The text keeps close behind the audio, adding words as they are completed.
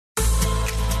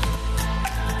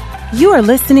You are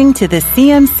listening to the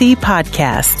CMC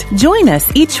Podcast. Join us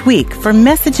each week for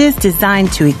messages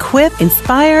designed to equip,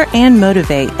 inspire, and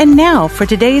motivate. And now for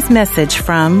today's message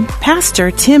from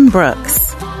Pastor Tim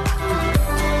Brooks.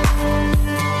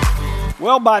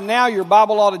 Well, by now your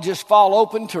Bible ought to just fall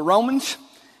open to Romans.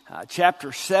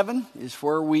 Chapter 7 is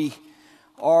where we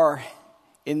are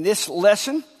in this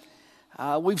lesson.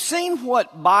 We've seen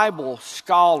what Bible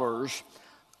scholars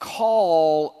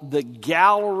call the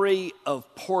gallery of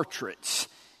portraits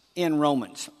in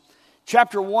Romans.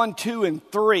 Chapter 1, 2,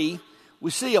 and 3, we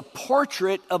see a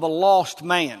portrait of a lost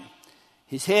man.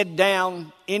 His head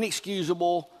down,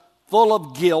 inexcusable, full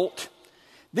of guilt.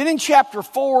 Then in chapter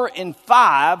 4 and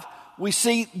 5, we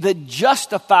see the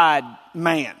justified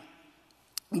man.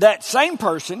 That same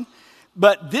person,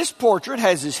 but this portrait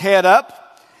has his head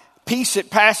up, peace that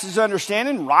passes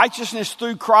understanding, righteousness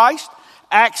through Christ,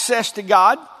 access to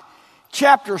God.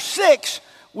 Chapter 6,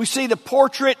 we see the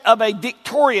portrait of a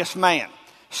victorious man.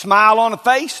 Smile on the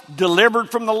face, delivered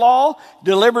from the law,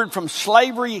 delivered from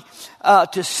slavery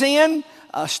to sin,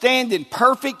 standing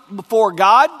perfect before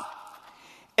God.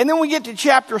 And then we get to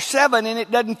chapter 7 and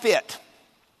it doesn't fit.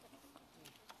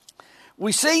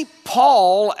 We see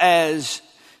Paul as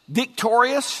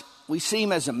victorious. We see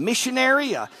him as a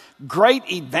missionary, a great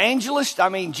evangelist. I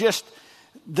mean, just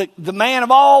the man of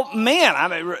all men. I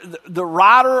mean, the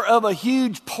writer of a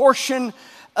huge portion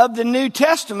of the New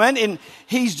Testament. And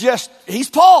he's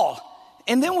Paul.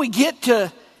 And then we get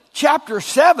to chapter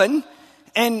 7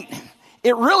 and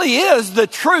it really is the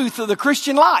truth of the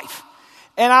Christian life.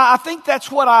 And I think that's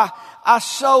what I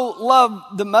so love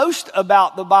the most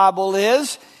about the Bible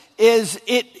is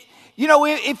it, you know,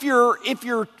 if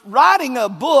you're writing a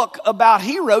book about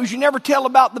heroes, you never tell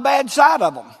about the bad side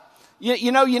of them.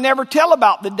 You never tell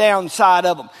about the downside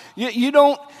of them.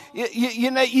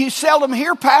 You seldom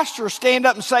hear pastors stand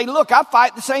up and say, look, I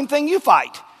fight the same thing you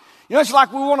fight. You know, it's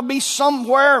like we want to be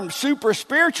somewhere and super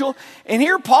spiritual. And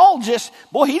here Paul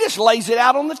he just lays it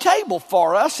out on the table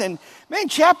for us. And man,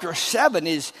 chapter 7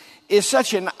 is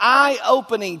such an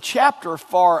eye-opening chapter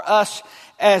for us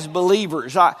as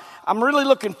believers. I'm really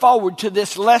looking forward to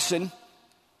this lesson.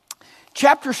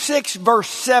 Chapter 6, verse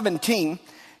 17.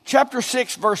 Chapter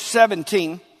 6, verse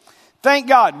 17. Thank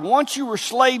God, once you were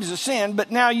slaves of sin,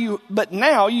 but now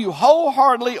you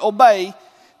wholeheartedly obey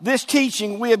this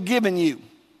teaching we have given you.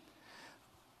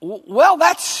 Well,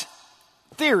 that's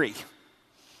theory.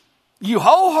 You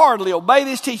wholeheartedly obey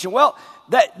this teaching. Well,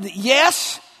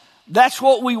 yes, that's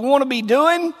what we want to be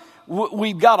doing.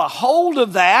 We've got a hold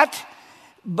of that.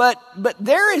 But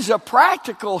there is a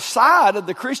practical side of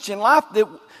the Christian life that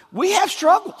we have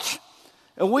struggles.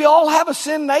 And we all have a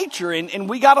sin nature, and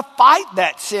we got to fight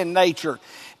that sin nature.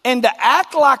 And to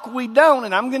act like we don't,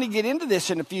 and I'm going to get into this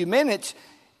in a few minutes,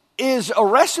 is a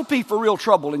recipe for real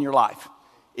trouble in your life.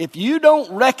 If you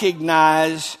don't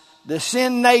recognize the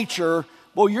sin nature,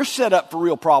 well, you're set up for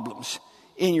real problems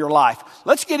in your life.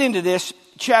 Let's get into this,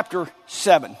 chapter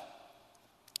 7.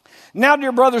 Now,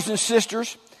 dear brothers and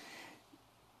sisters,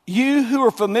 you who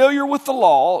are familiar with the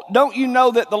law, don't you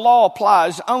know that the law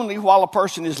applies only while a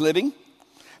person is living?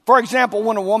 For example,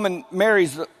 when a woman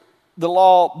marries, the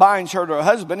law binds her to her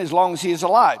husband as long as he is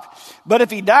alive. But if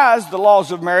he dies, the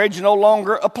laws of marriage no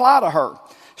longer apply to her.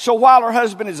 So while her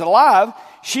husband is alive,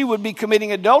 she would be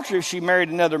committing adultery if she married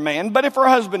another man. But if her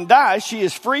husband dies, she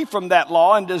is free from that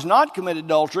law and does not commit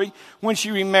adultery when she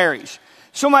remarries.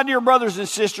 So my dear brothers and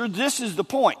sisters, this is the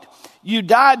point. You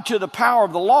died to the power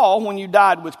of the law when you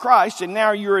died with Christ, and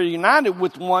now you are united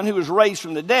with one who was raised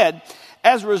from the dead.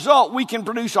 As a result, we can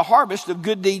produce a harvest of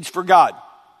good deeds for God.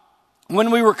 When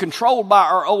we were controlled by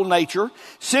our old nature,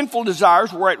 sinful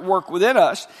desires were at work within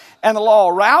us, and the law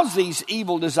aroused these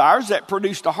evil desires that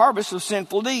produced a harvest of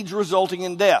sinful deeds resulting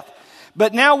in death.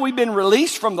 But now we've been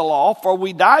released from the law, for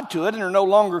we died to it and are no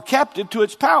longer captive to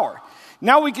its power.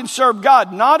 Now we can serve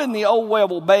God not in the old way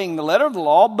of obeying the letter of the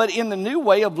law, but in the new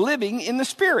way of living in the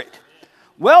Spirit.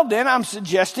 Well then, I'm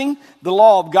suggesting the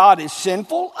law of God is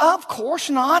sinful? Of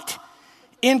course not.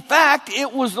 In fact,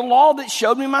 it was the law that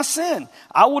showed me my sin.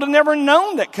 I would have never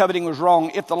known that coveting was wrong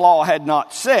if the law had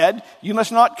not said, you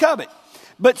must not covet.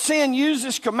 But sin used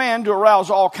this command to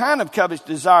arouse all kind of covetous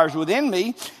desires within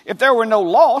me. If there were no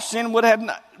law, sin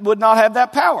would not have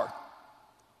that power.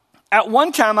 At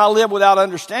one time, I lived without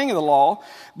understanding of the law,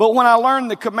 but when I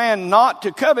learned the command not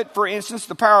to covet, for instance,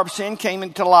 the power of sin came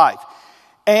into life,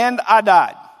 and I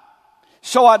died.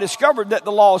 So I discovered that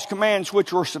the law's commands,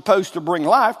 which were supposed to bring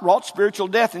life, brought spiritual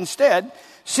death instead.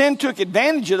 Sin took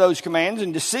advantage of those commands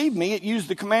and deceived me. It used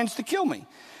the commands to kill me.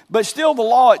 But still, the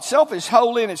law itself is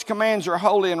holy, and its commands are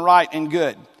holy and right and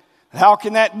good. How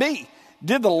can that be?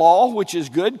 Did the law, which is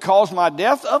good, cause my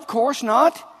death? Of course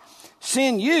not.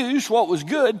 Sin used what was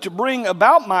good to bring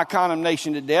about my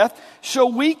condemnation to death, so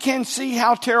we can see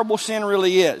how terrible sin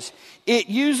really is. It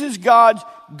uses God's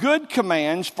good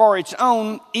commands for its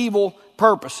own evil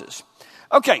purposes.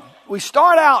 Okay, we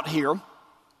start out here,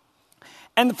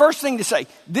 and the first thing to say,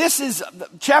 this is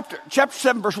chapter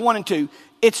 7, verse 1 and 2.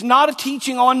 It's not a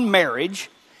teaching on marriage.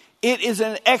 It is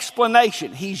an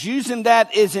explanation. He's using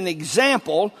that as an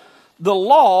example. The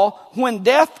law, when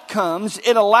death comes,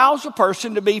 it allows a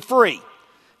person to be free.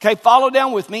 Okay, follow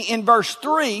down with me. In verse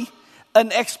 3,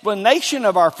 an explanation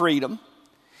of our freedom.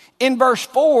 In verse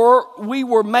 4, we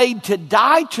were made to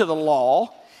die to the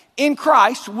law. In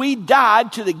Christ, we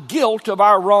died to the guilt of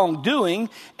our wrongdoing,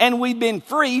 and we've been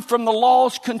free from the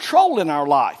law's control in our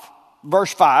life.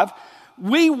 Verse 5,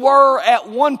 we were at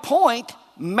one point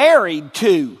married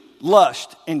to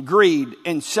lust and greed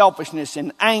and selfishness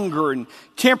and anger and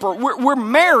temper. We're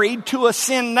married to a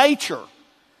sin nature.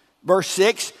 Verse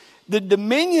 6, the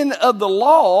dominion of the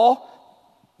law,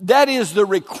 that is the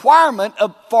requirement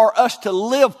for us to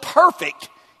live perfect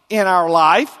in our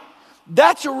life,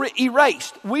 that's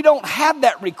erased. We don't have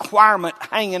that requirement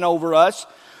hanging over us.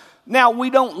 Now, we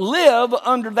don't live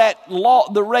under that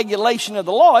law, the regulation of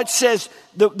the law. It says,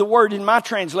 the word in my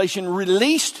translation,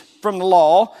 released from the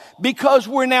law, because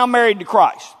we're now married to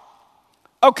Christ.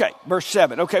 Okay, verse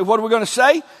 7. Okay, what are we going to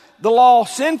say? The law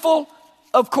sinful?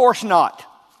 Of course not.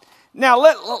 Now,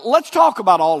 let's talk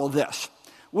about all of this.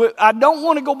 I don't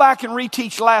want to go back and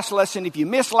reteach last lesson. If you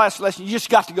missed last lesson, you just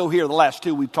got to go hear the last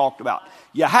two we've talked about.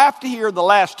 You have to hear the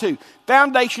last two.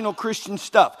 Foundational Christian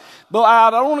stuff. But I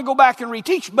don't want to go back and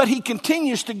reteach. But he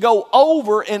continues to go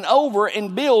over and over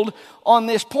and build on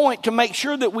this point to make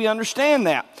sure that we understand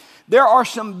that. There are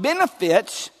some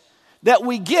benefits that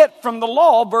we get from the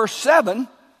law. Verse 7.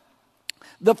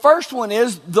 The first one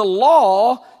is the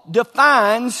law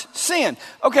defines sin.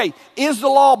 Okay, is the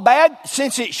law bad?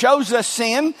 Since it shows us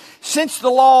sin, since the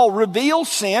law reveals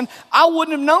sin, I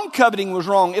wouldn't have known coveting was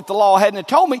wrong if the law hadn't have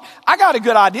told me. I got a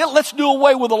good idea. Let's do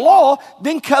away with the law,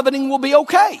 then coveting will be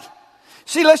okay.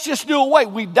 See, let's just do away.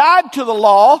 We died to the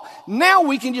law. Now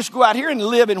we can just go out here and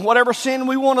live in whatever sin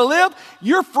we want to live.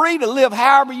 You're free to live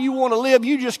however you want to live.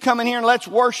 You just come in here and let's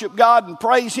worship God and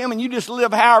praise Him, and you just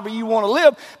live however you want to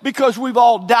live, because we've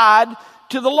all died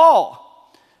to the law.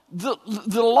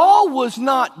 The law was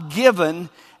not given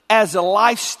as a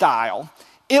lifestyle.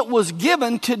 It was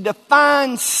given to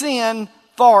define sin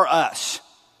for us.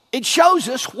 It shows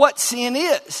us what sin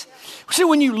is. See,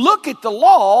 when you look at the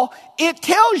law, it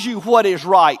tells you what is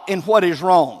right and what is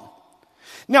wrong.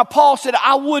 Now, Paul said,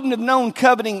 I wouldn't have known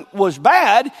coveting was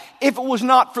bad if it was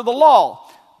not for the law.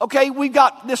 Okay, we've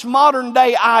got this modern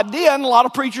day idea, and a lot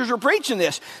of preachers are preaching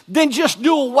this. Then just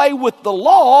do away with the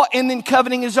law, and then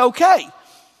coveting is okay.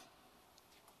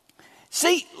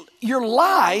 See, your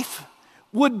life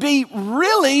would be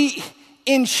really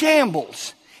in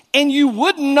shambles, and you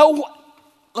wouldn't know.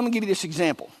 Let me give you this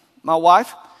example. My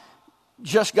wife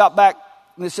just got back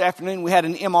this afternoon. We had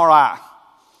an MRI.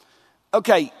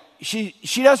 Okay, she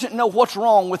doesn't know what's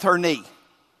wrong with her knee.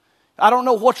 I don't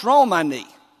know what's wrong with my knee.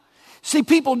 See,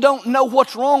 people don't know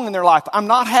what's wrong in their life. I'm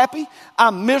not happy.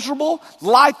 I'm miserable.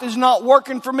 Life is not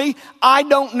working for me. I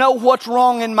don't know what's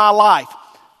wrong in my life.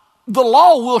 The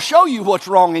law will show you what's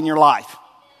wrong in your life.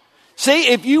 See,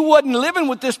 if you wasn't living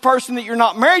with this person that you're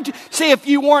not married to, see if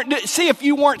you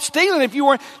weren't stealing,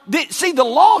 the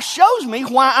law shows me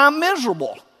why I'm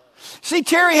miserable. See,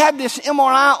 Terry had this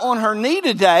MRI on her knee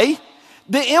today.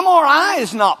 The MRI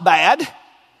is not bad,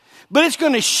 but it's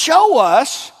going to show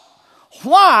us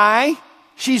why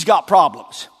she's got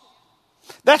problems.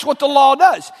 That's what the law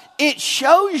does. It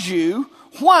shows you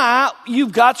why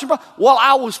you've got some problems. Well,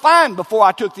 I was fine before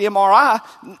I took the MRI.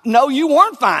 No, you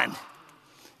weren't fine.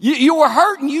 You were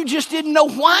hurting. You just didn't know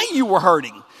why you were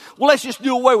hurting. Well, let's just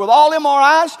do away with all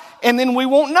MRIs, and then we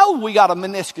won't know we got a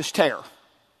meniscus tear.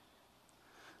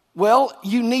 Well,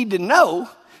 you need to know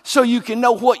so you can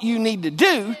know what you need to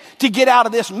do to get out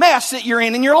of this mess that you're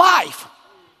in your life.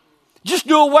 Just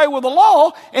do away with the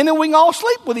law, and then we can all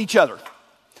sleep with each other.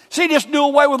 See, just do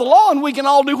away with the law, and we can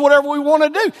all do whatever we want to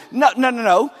do.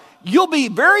 No. You'll be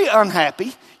very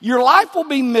unhappy. Your life will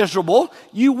be miserable.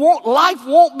 Life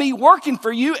won't be working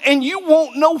for you, and you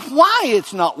won't know why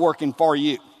it's not working for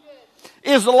you.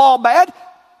 Is the law bad?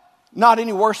 Not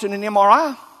any worse than an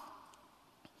MRI.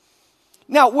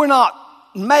 Now, we're not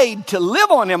made to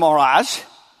live on MRIs,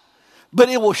 but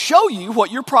it will show you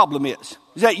what your problem is.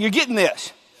 Is that you're getting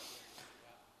this?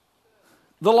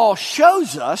 The law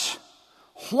shows us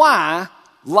why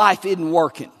life isn't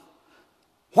working.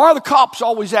 Why are the cops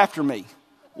always after me?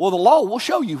 Well, the law will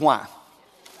show you why.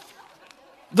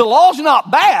 The law's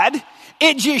not bad.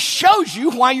 It just shows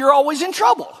you why you're always in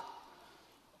trouble.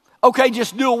 Okay,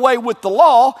 just do away with the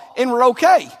law and we're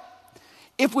okay.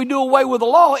 If we do away with the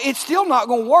law, it's still not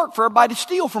going to work for everybody to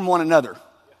steal from one another.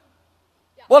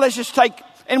 Well, let's just take,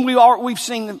 and we've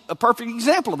seen a perfect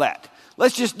example of that.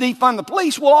 Let's just defund the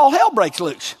police. Well, all hell breaks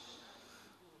loose.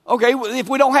 Okay, if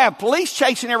we don't have police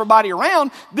chasing everybody around,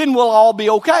 then we'll all be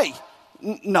okay.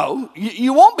 No,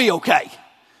 you won't be okay.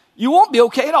 You won't be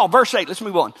okay at all. Verse 8, let's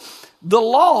move on. The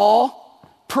law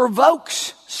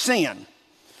provokes sin.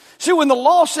 See, when the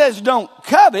law says don't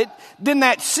covet, then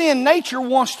that sin nature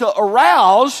wants to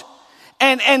arouse,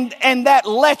 and that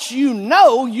lets you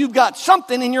know you've got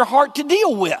something in your heart to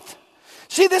deal with.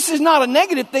 See, this is not a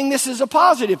negative thing. This is a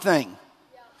positive thing.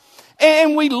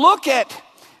 And we look at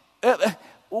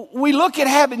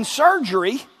having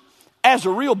surgery as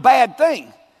a real bad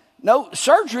thing. No,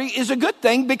 surgery is a good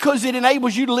thing because it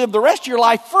enables you to live the rest of your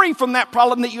life free from that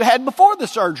problem that you had before the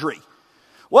surgery.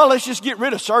 Well, let's just get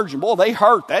rid of surgery. Boy, they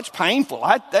hurt. That's painful.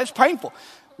 That's painful.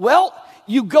 Well,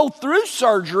 you go through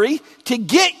surgery to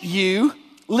get you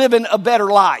living a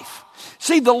better life.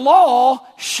 See, the law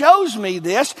shows me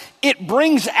this. It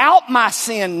brings out my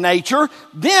sin nature.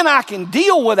 Then I can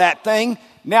deal with that thing.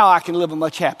 Now I can live a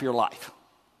much happier life.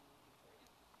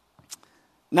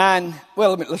 9.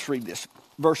 Well, let's read this.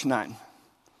 Verse 9.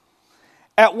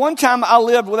 At one time I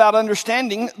lived without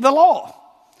understanding the law.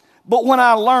 But when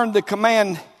I learned the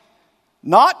command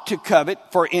not to covet,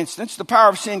 for instance, the power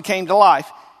of sin came to life,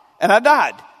 and I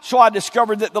died. So I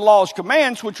discovered that the law's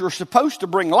commands, which were supposed to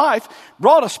bring life,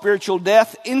 brought a spiritual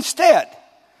death instead.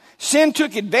 Sin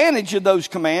took advantage of those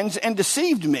commands and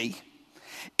deceived me.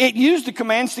 It used the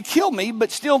commands to kill me,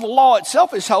 but still the law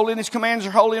itself is holy, and its commands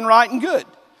are holy and right and good.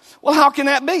 Well, how can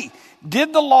that be?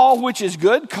 Did the law, which is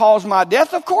good, cause my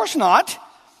death? Of course not.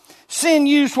 Sin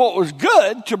used what was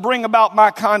good to bring about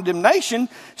my condemnation.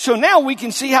 So now we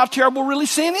can see how terrible really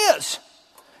sin is.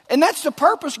 And that's the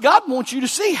purpose. God wants you to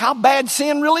see how bad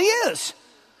sin really is.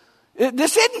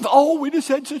 This isn't, we just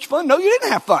had such fun. No, you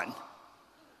didn't have fun.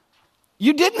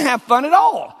 You didn't have fun at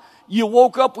all. You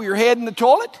woke up with your head in the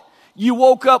toilet. You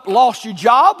woke up, lost your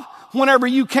job. Whenever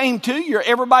you came to,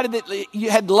 everybody that you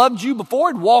had loved you before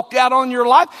had walked out on your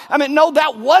life. No,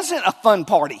 that wasn't a fun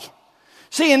party.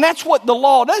 See, and that's what the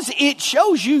law does. It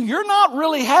shows you you're not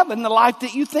really having the life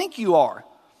that you think you are.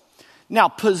 Now,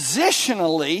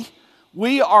 positionally,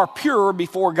 we are pure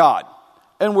before God,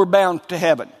 and we're bound to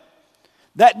heaven.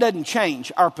 That doesn't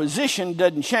change. Our position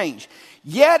doesn't change.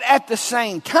 Yet, at the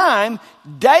same time,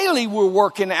 daily we're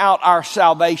working out our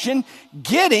salvation,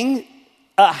 getting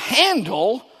a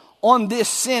handle on this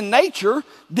sin nature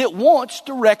that wants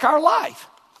to wreck our life.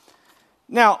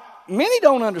 Now, many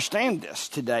don't understand this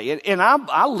today. And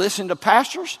I listen to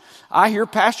pastors. I hear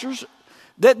pastors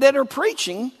that are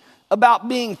preaching about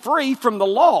being free from the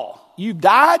law. You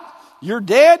died. You're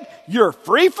dead. You're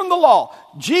free from the law.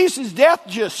 Jesus' death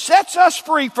just sets us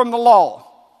free from the law.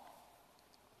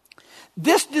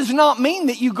 This does not mean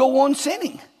that you go on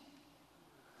sinning.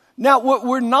 Now,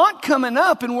 we're not coming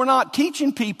up and we're not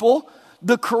teaching people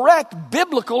the correct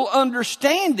biblical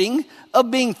understanding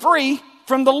of being free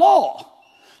from the law.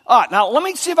 All right, now let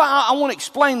me see if I want to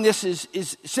explain this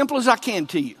as simple as I can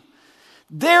to you.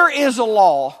 There is a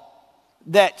law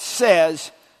that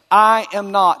says I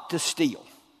am not to steal.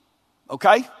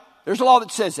 Okay? There's a law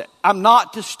that says that. I'm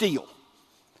not to steal.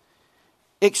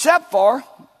 Except for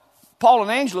Paul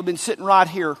and Angela have been sitting right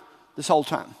here this whole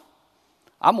time.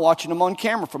 I'm watching them on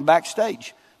camera from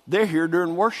backstage. They're here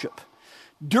during worship.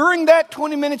 During that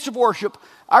 20 minutes of worship,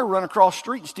 I run across the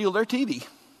street and steal their TV.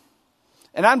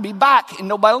 And I'd be back and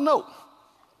nobody will know.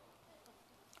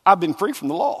 I've been free from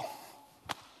the law.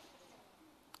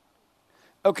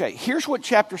 Okay, here's what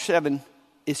chapter 7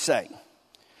 is saying.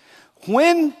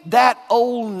 When that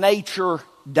old nature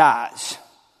dies,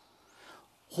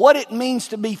 what it means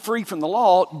to be free from the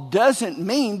law doesn't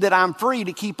mean that I'm free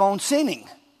to keep on sinning.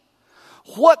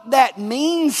 What that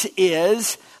means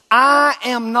is I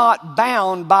am not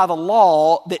bound by the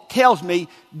law that tells me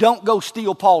don't go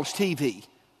steal Paul's TV.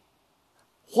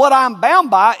 What I'm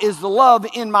bound by is the love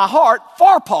in my heart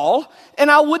for Paul, and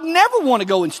I would never want to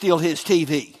go and steal his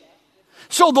TV.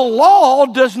 So the law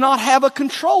does not have a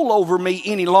control over me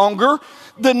any longer.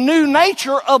 The new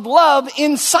nature of love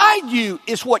inside you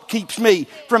is what keeps me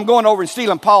from going over and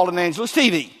stealing Paul and Angela's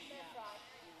TV.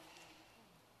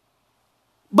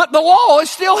 But the law is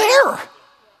still here.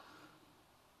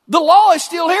 The law is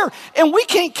still here. And we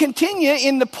can't continue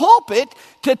in the pulpit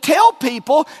to tell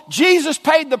people Jesus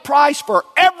paid the price for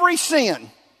every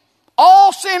sin.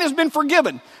 All sin has been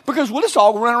forgiven. Because we'll just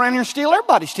all run around here and steal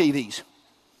everybody's TVs.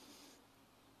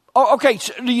 Oh, okay,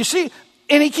 so do you see?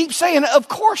 And he keeps saying, of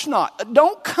course not.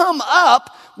 Don't come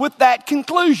up with that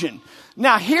conclusion.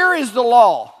 Now, here is the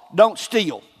law. Don't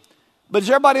steal. But does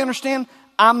everybody understand?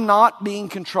 I'm not being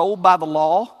controlled by the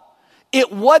law.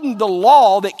 It wasn't the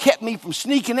law that kept me from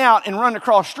sneaking out and running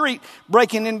across the street,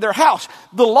 breaking into their house.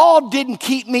 The law didn't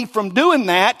keep me from doing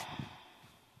that.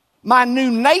 My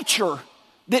new nature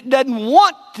that doesn't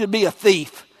want to be a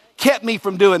thief kept me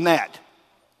from doing that.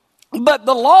 But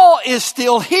the law is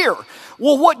still here.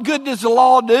 Well, what good does the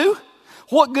law do?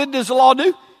 What good does the law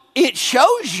do? It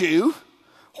shows you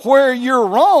where you're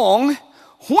wrong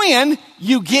when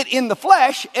you get in the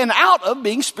flesh and out of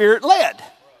being Spirit-led.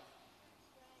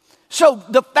 So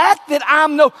the fact that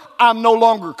I'm no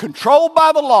longer controlled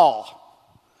by the law,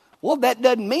 well, that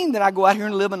doesn't mean that I go out here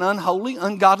and live an unholy,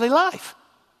 ungodly life.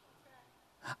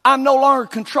 I'm no longer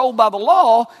controlled by the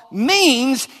law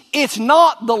means it's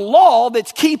not the law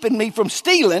that's keeping me from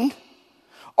stealing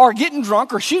or getting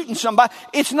drunk or shooting somebody.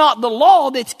 It's not the law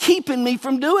that's keeping me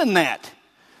from doing that.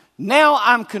 Now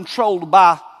I'm controlled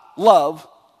by love,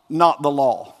 not the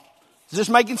law. Is this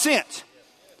making sense?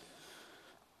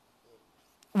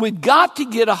 We've got to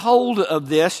get a hold of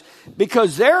this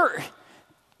because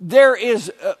there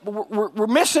is we're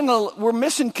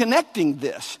missing connecting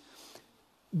this.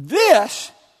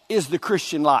 This is the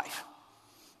Christian life.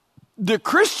 The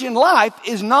Christian life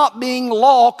is not being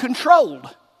law controlled.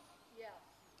 Yeah,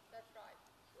 that's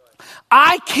right.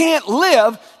 I can't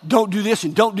live, don't do this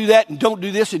and don't do that and don't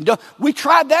do this and don't. We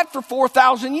tried that for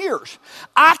 4,000 years.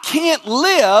 I can't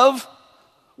live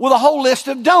with a whole list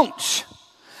of don'ts.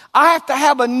 I have to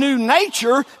have a new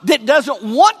nature that doesn't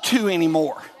want to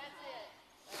anymore.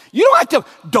 You don't have to,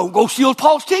 don't go steal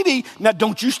Paul's TV. Now,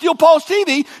 don't you steal Paul's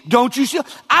TV. Don't you steal.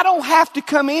 I don't have to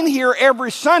come in here every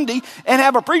Sunday and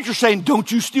have a preacher saying, don't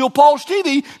you steal Paul's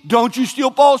TV. Don't you steal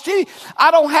Paul's TV.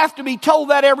 I don't have to be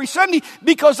told that every Sunday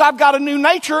because I've got a new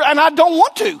nature and I don't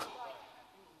want to.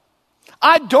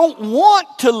 I don't want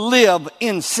to live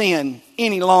in sin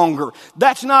any longer.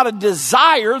 That's not a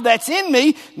desire that's in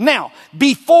me. Now,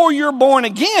 before you're born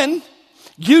again,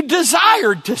 you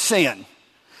desired to sin.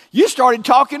 You started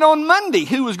talking on Monday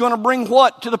who was going to bring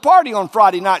what to the party on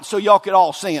Friday night so y'all could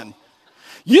all sin.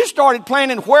 You started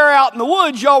planning where out in the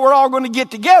woods y'all were all going to get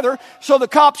together so the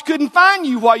cops couldn't find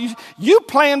you while you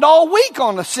planned all week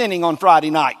on the sinning on Friday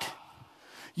night.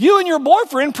 You and your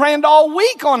boyfriend planned all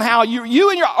week on how are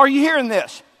you hearing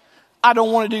this? I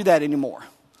don't want to do that anymore.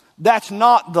 That's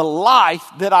not the life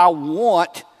that I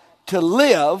want to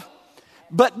live.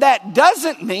 But that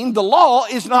doesn't mean the law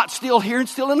is not still here and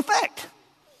still in effect.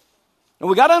 And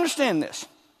we got to understand this.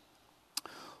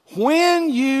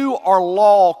 When you are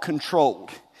law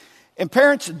controlled, and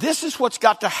parents, this is what's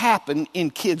got to happen in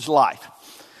kids' life.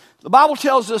 The Bible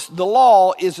tells us the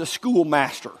law is a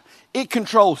schoolmaster. It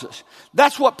controls us.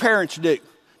 That's what parents do.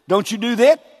 Don't you do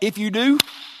that? If you do,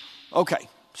 okay.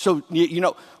 So,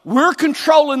 we're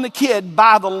controlling the kid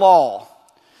by the law.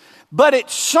 But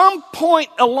at some point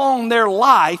along their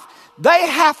life, they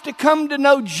have to come to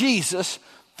know Jesus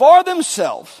for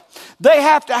themselves. They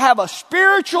have to have a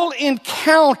spiritual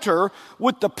encounter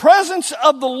with the presence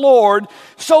of the Lord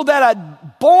so that a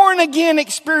born-again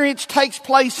experience takes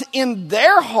place in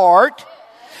their heart.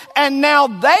 And now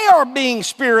they are being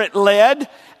Spirit-led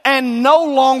and no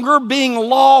longer being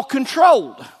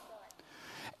law-controlled.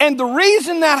 And the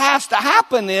reason that has to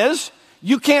happen is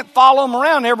you can't follow them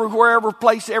around everywhere, every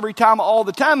place, every time, all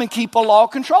the time and keep a law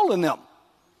controlling them.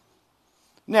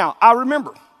 Now, I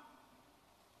remember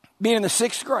being in the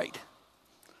 6th grade.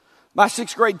 My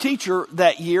 6th grade teacher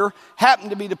that year happened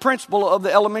to be the principal of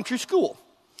the elementary school.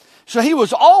 So he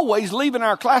was always leaving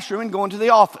our classroom and going to the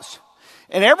office.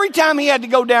 And every time he had to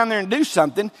go down there and do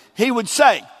something, he would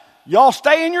say, y'all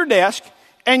stay in your desk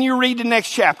and you read the next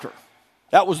chapter.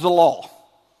 That was the law.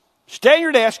 Stay in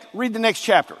your desk, read the next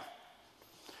chapter.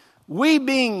 We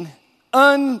being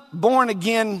unborn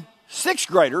again 6th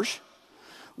graders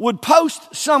would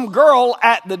post some girl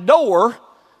at the door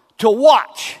to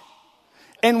watch.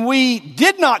 And we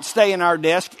did not stay in our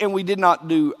desk and we did not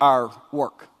do our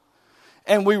work.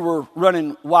 And we were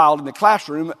running wild in the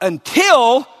classroom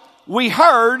until we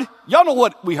heard, y'all know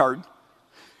what we heard?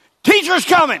 Teacher's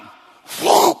coming.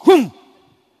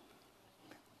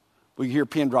 We could hear a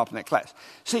pin drop in that class.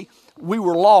 See, we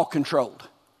were law controlled.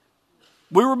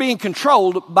 We were being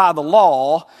controlled by the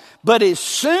law. But as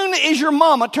soon as your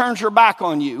mama turns her back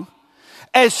on you,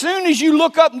 as soon as you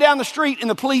look up and down the street and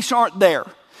the police aren't there,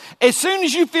 as soon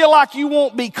as you feel like you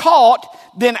won't be caught,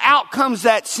 then out comes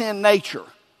that sin nature.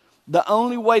 The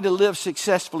only way to live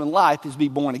successful in life is be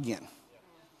born again.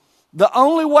 The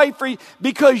only way for you,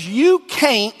 because you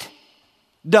can't,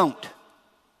 don't.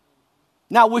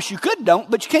 Now, I wish you could don't,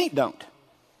 but you can't don't.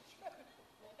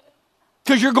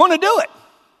 Because you're going to do it.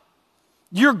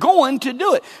 You're going to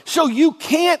do it. So you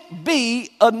can't be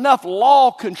enough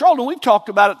law controlled. And we've talked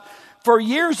about it for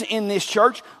years in this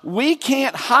church. We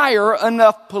can't hire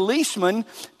enough policemen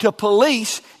to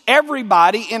police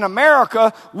everybody in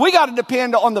America. We got to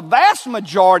depend on the vast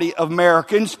majority of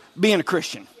Americans being a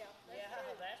Christian.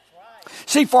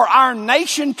 See, for our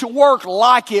nation to work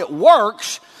like it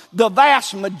works, the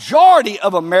vast majority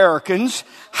of Americans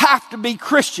have to be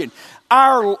Christian.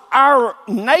 Our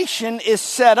nation is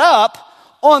set up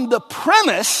on the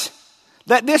premise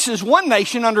that this is one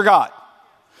nation under God.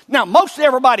 Now, most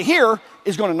everybody here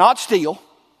is going to not steal.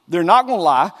 They're not going to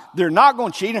lie. They're not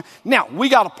going to cheat. Now, we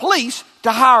got a police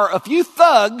to hire a few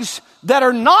thugs that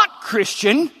are not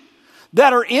Christian,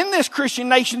 that are in this Christian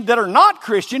nation that are not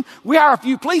Christian. We hire a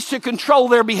few police to control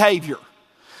their behavior.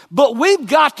 But we've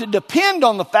got to depend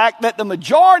on the fact that the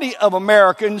majority of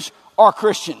Americans are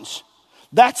Christians.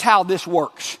 That's how this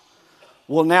works.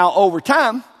 Well, now over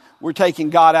time, we're taking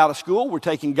God out of school. We're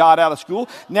taking God out of school.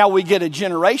 Now we get a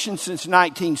generation since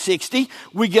 1960.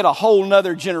 We get a whole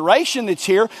nother generation that's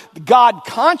here. God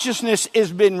consciousness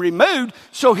has been removed.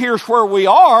 So here's where we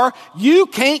are. You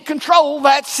can't control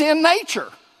that sin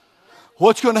nature.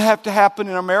 What's going to have to happen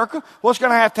in America? What's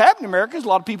going to have to happen in America is a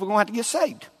lot of people are going to have to get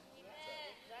saved.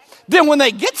 Then when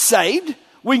they get saved,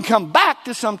 we can come back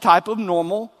to some type of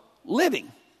normal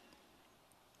living.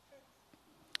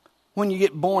 When you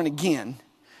get born again,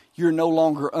 you're no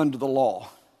longer under the law.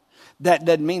 That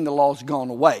doesn't mean the law's gone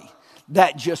away.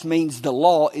 That just means the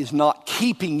law is not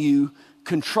keeping you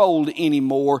controlled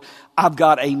anymore. I've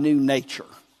got a new nature.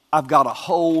 I've got a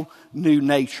whole new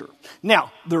nature.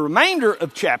 Now, the remainder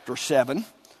of chapter 7,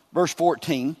 verse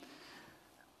 14,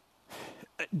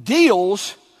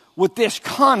 deals with this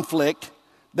conflict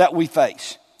that we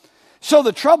face. So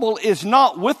the trouble is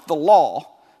not with the law,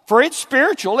 for it's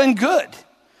spiritual and good.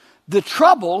 The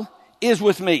trouble is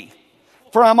with me,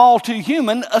 for I'm all too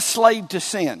human, a slave to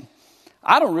sin.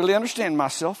 I don't really understand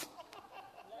myself.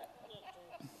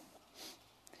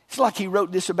 It's like he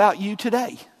wrote this about you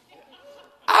today.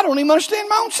 I don't even understand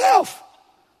my own self.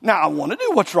 Now, I want to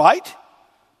do what's right.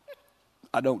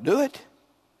 I don't do it.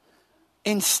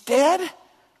 Instead,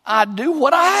 I do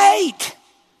what I hate.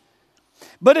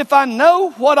 But if I know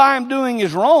what I am doing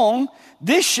is wrong,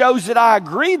 this shows that I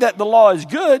agree that the law is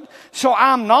good, so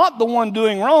I'm not the one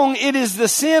doing wrong. It is the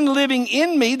sin living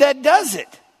in me that does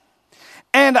it.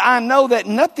 And I know that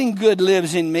nothing good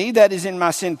lives in me, that is in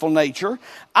my sinful nature.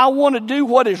 I want to do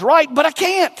what is right, but I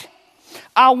can't.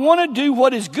 I want to do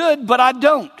what is good, but I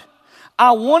don't.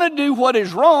 I want to do what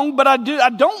is wrong, but I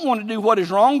don't want to do what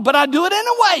is wrong, but I do it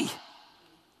anyway.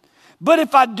 But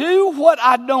if I do what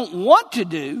I don't want to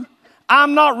do,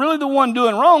 I'm not really the one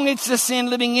doing wrong. It's the sin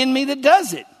living in me that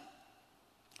does it.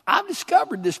 I've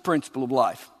discovered this principle of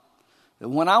life. That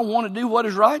when I want to do what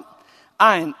is right,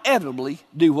 I inevitably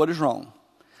do what is wrong.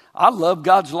 I love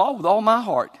God's law with all my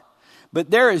heart. But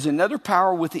there is another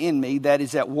power within me that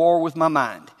is at war with my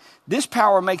mind. This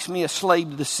power makes me a slave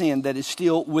to the sin that is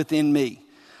still within me.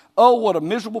 Oh, what a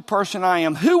miserable person I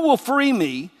am. Who will free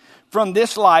me from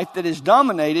this life that is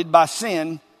dominated by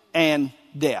sin and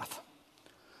death?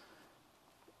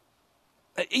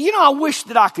 You know, I wish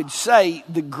that I could say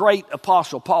the great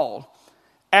Apostle Paul,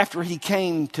 after he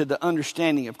came to the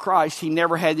understanding of Christ, he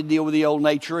never had to deal with the old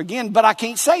nature again, but I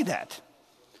can't say that.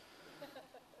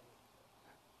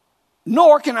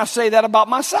 Nor can I say that about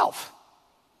myself.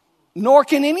 Nor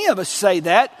can any of us say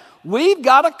that. We've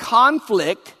got a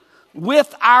conflict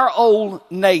with our old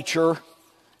nature.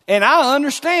 And I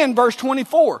understand verse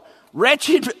 24.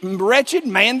 Wretched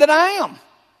man that I am.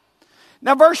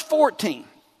 Now verse 14.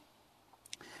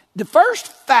 The first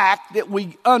fact that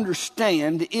we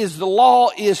understand is the law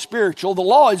is spiritual. The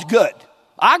law is good.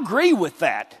 I agree with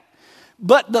that.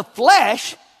 But the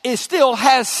flesh still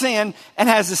has sin and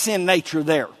has a sin nature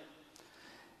there.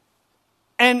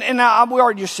 And we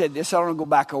already just said this. I don't want to go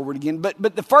back over it again.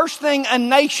 But the first thing a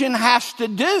nation has to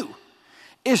do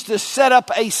is to set up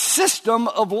a system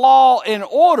of law and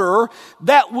order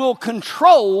that will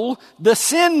control the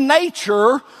sin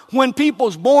nature when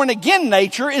people's born again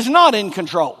nature is not in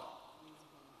control.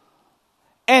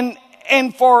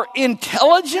 And for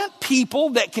intelligent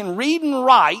people that can read and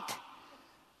write,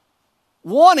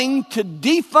 wanting to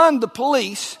defund the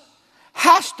police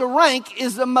has to rank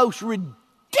as the most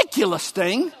ridiculous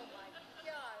thing.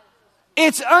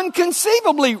 It's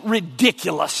unconceivably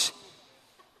ridiculous.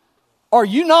 Are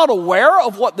you not aware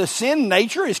of what the sin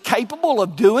nature is capable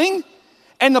of doing?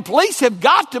 And the police have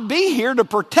got to be here to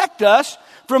protect us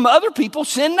from other people's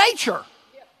sin nature.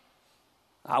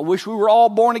 I wish we were all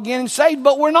born again and saved,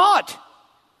 but we're not.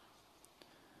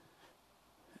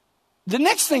 The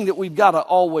next thing that we've got to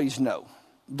always know,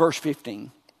 verse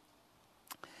 15,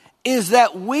 is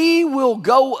that we will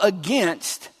go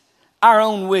against our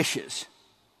own wishes.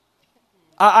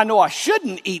 I know I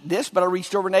shouldn't eat this, but I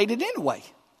reached over and ate it anyway.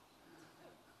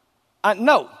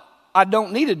 No, I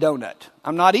don't need a donut.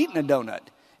 I'm not eating a donut,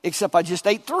 except I just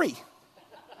ate 3.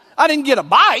 I didn't get a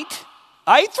bite.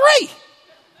 I ate 3.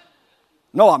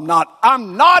 No, I'm not.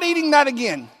 I'm not eating that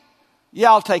again.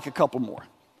 Yeah, I'll take a couple more.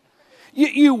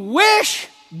 You wish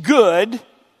good,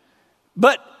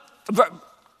 but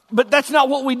that's not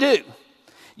what we do.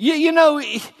 You know,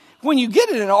 when you get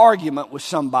in an argument with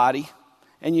somebody,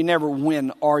 and you never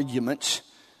win arguments,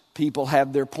 people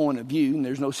have their point of view, and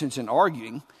there's no sense in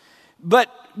arguing. But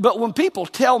when people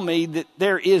tell me that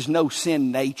there is no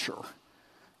sin nature,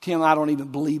 Tim, I don't even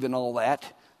believe in all that.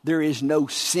 There is no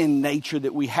sin nature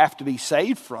that we have to be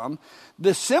saved from.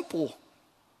 The simple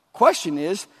question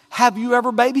is, have you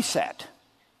ever babysat?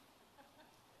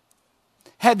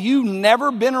 Have you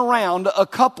never been around a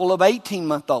couple of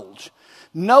 18-month-olds?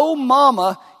 No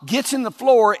mama gets in the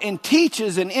floor and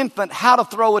teaches an infant how to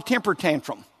throw a temper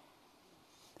tantrum.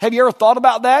 Have you ever thought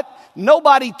about that?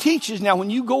 Nobody teaches. Now, when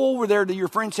you go over there to your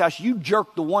friend's house, you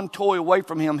jerk the one toy away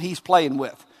from him he's playing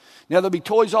with. Now, there'll be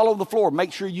toys all over the floor.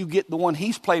 Make sure you get the one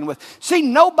he's playing with. See,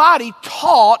 nobody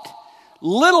taught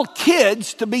little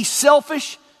kids to be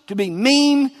selfish, to be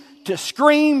mean, to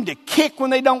scream, to kick when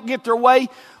they don't get their way.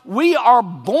 We are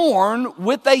born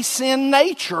with a sin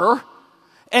nature.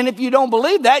 And if you don't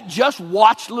believe that, just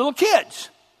watch little kids.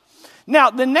 Now,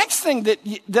 the next thing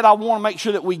that I want to make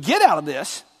sure that we get out of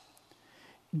this,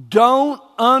 don't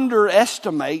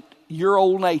underestimate your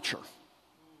old nature.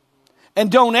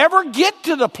 And don't ever get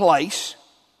to the place.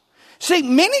 See,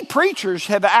 many preachers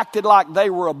have acted like they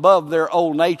were above their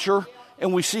old nature,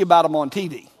 and we see about them on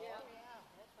TV.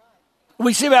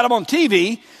 We see about them on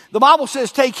TV. The Bible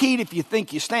says, take heed if you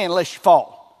think you stand, lest you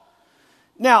fall.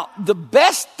 Now, the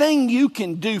best thing you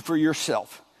can do for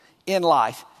yourself in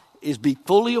life is be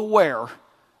fully aware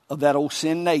of that old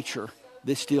sin nature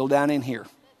that's still down in here.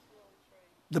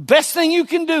 The best thing you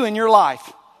can do in your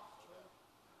life.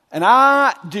 And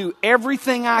I do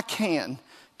everything I can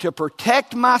to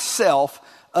protect myself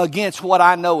against what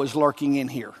I know is lurking in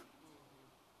here.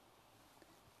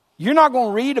 You're not going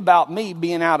to read about me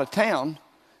being out of town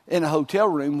in a hotel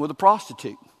room with a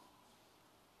prostitute.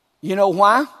 You know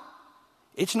why?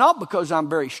 It's not because I'm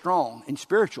very strong and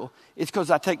spiritual. It's because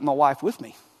I take my wife with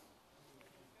me.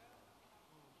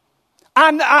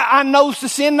 I know the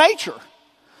sin nature.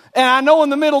 And I know in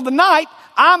the middle of the night,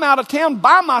 I'm out of town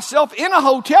by myself in a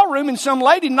hotel room, and some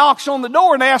lady knocks on the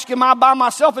door and asks, am I by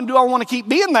myself and do I want to keep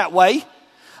being that way?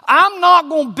 I'm not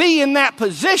going to be in that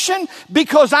position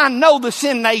because I know the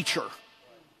sin nature.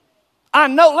 I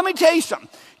know, let me tell you something.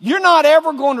 You're not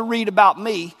ever going to read about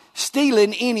me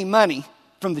stealing any money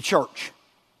from the church.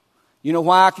 You know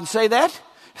why I can say that?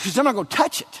 Because I'm not going to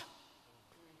touch it.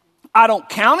 I don't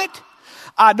count it.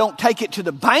 I don't take it to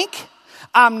the bank.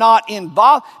 I'm not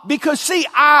involved. Because see,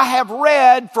 I have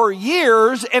read for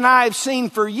years and I have seen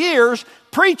for years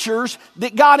preachers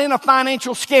that got in a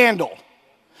financial scandal.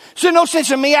 So no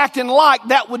sense in me acting like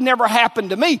that would never happen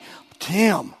to me.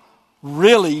 Tim,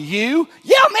 really you?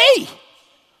 Yeah, me.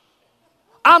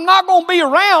 I'm not going to be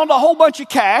around a whole bunch of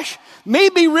cash, me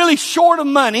be really short of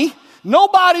money,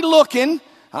 nobody looking.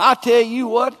 I tell you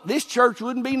what, this church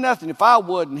wouldn't be nothing if I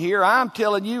wasn't here. I'm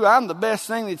telling you, I'm the best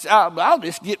thing that's out. I'll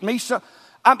just get me some.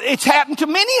 It's happened to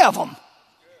many of them.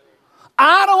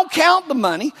 I don't count the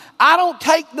money. I don't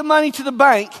take the money to the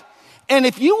bank. And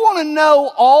if you want to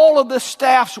know all of the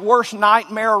staff's worst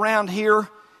nightmare around here,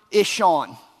 is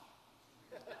Sean.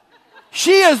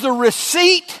 She is the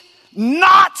receipt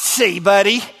Nazi,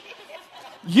 buddy.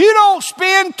 You don't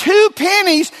spend 2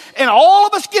 pennies and all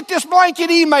of us get this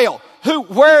blanket email.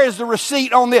 Where is the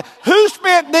receipt on this? Who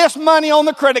spent this money on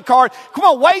the credit card? Come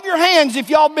on, wave your hands if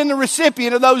y'all been the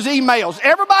recipient of those emails.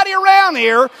 Everybody around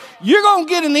here, you're going to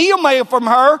get an email from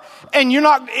her and you're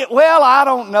not, well, I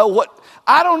don't know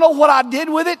what I did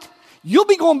with it. You'll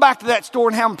be going back to that store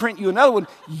and have them print you another one.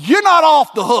 You're not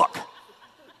off the hook.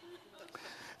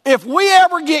 If we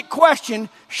ever get questioned,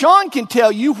 Sean can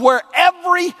tell you where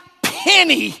every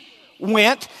penny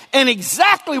went and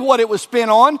exactly what it was spent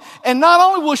on. And not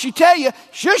only will she tell you,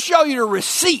 she'll show you the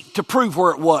receipt to prove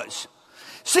where it was.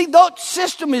 See, that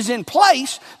system is in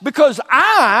place because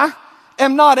I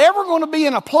am not ever going to be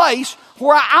in a place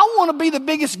where I want to be the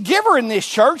biggest giver in this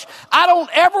church. I don't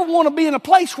ever want to be in a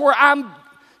place where I'm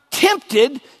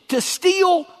tempted to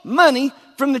steal money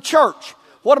from the church.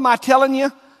 What am I telling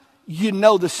you? You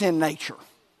know the sin nature.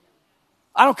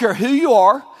 I don't care who you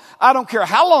are. I don't care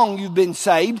how long you've been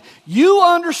saved. You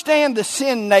understand the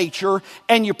sin nature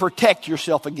and you protect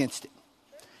yourself against it.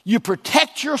 You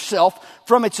protect yourself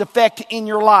from its effect in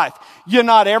your life. You're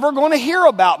not ever going to hear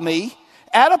about me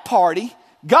at a party,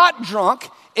 got drunk,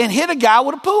 and hit a guy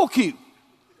with a pool cue.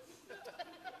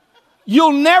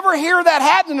 You'll never hear that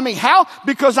happening to me. How?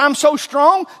 Because I'm so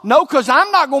strong? No, because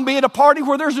I'm not going to be at a party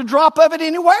where there's a drop of it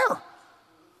anywhere.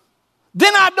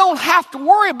 Then I don't have to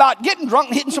worry about getting drunk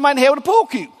and hitting somebody in the head with a pool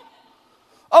cue.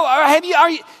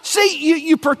 Oh,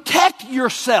 you protect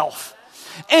yourself.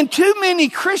 And too many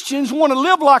Christians want to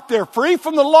live like they're free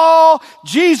from the law.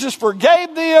 Jesus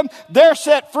forgave them. They're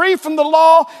set free from the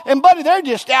law. And buddy, they're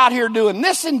just out here doing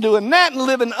this and doing that and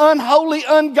living unholy,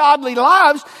 ungodly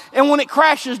lives. And when it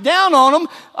crashes down on them,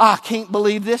 I can't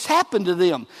believe this happened to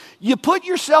them. You put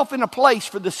yourself in a place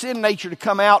for the sin nature to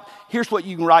come out. Here's what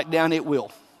you can write down. It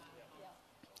will.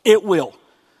 It will.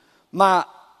 My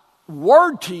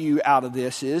word to you out of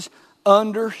this is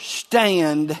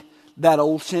understand that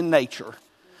old sin nature.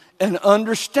 And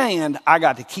understand I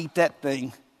got to keep that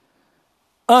thing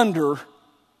under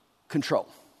control.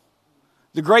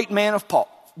 The great man of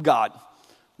God,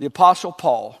 the Apostle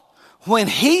Paul, when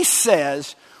he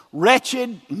says,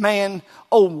 wretched,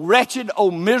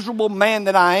 miserable man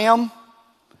that I am,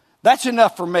 that's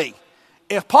enough for me.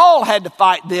 If Paul had to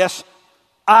fight this,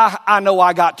 I know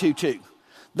I got to too.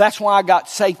 That's why I got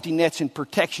safety nets and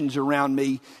protections around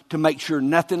me to make sure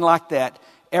nothing like that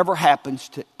ever happens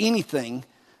to anything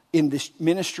in this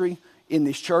ministry, in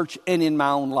this church, and in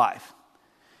my own life.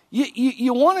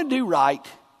 You want to do right,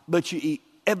 but you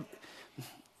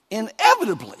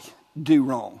inevitably do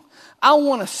wrong. I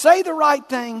want to say the right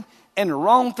thing, and the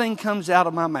wrong thing comes out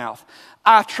of my mouth.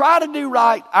 I try to do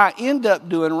right, I end up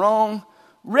doing wrong.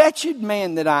 Wretched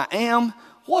man that I am,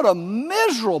 what a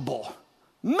miserable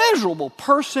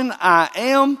person I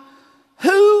am.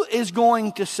 Who is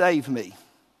going to save me?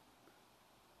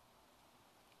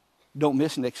 Don't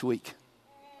miss next week.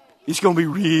 It's going to be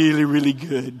really, really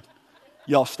good.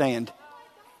 Y'all stand.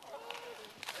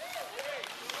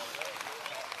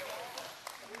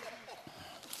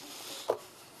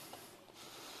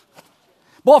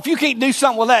 Boy, if you can't do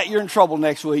something with that, you're in trouble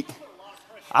next week.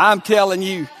 I'm telling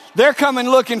you. They're coming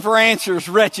looking for answers,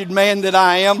 wretched man that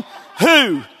I am.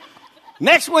 Who?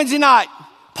 Next Wednesday night,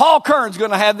 Paul Kern's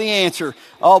going to have the answer.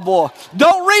 Oh boy.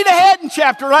 Don't read ahead in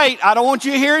chapter 8. I don't want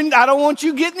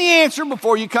you getting the answer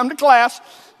before you come to class.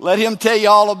 Let him tell you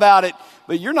all about it.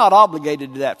 But you're not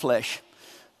obligated to that flesh.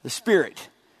 The Spirit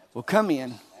will come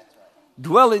in,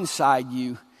 dwell inside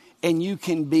you, and you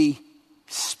can be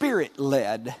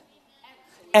Spirit-led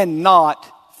and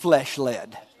not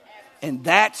flesh-led. And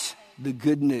that's the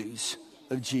good news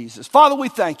of Jesus. Father, we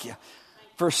thank you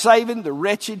for saving the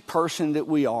wretched person that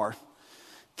we are.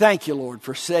 Thank you, Lord,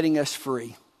 for setting us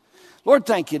free. Lord,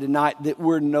 thank you tonight that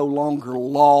we're no longer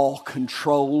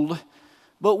law-controlled,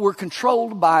 but we're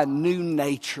controlled by a new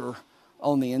nature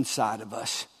on the inside of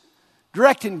us.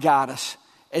 Direct and guide us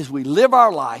as we live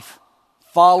our life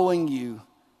following you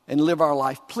and live our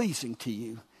life pleasing to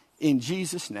you. In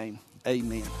Jesus' name,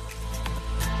 amen.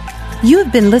 You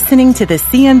have been listening to the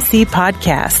CMC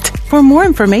Podcast. For more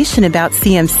information about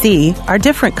CMC, our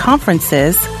different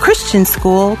conferences, Christian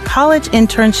school, college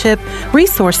internship,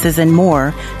 resources, and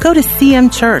more, go to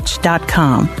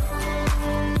cmchurch.com.